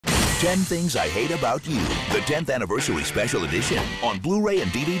10 Things I Hate About You, the 10th Anniversary Special Edition on Blu-ray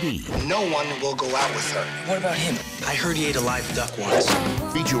and DVD. No one will go out with her. What about him? I heard he ate a live duck once.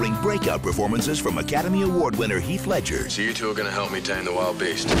 Featuring breakout performances from Academy Award winner Heath Ledger. So you two are going to help me tame the wild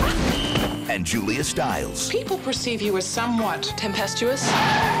beast. And Julia Stiles. People perceive you as somewhat tempestuous.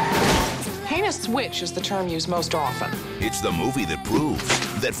 Heinous witch is the term used most often. It's the movie that proves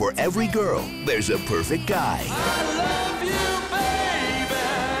that for every girl, there's a perfect guy. I love you, baby,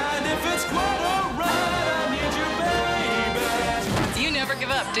 and if it's quite alright, I need you, baby. You never give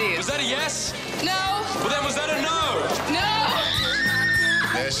up, do you? Was that a yes? No! Well, then was that a no?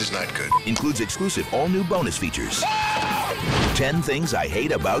 No! This is not good. Includes exclusive all-new bonus features. 10 Things I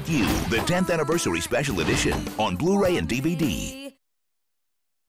Hate About You, the 10th Anniversary Special Edition on Blu-ray and DVD.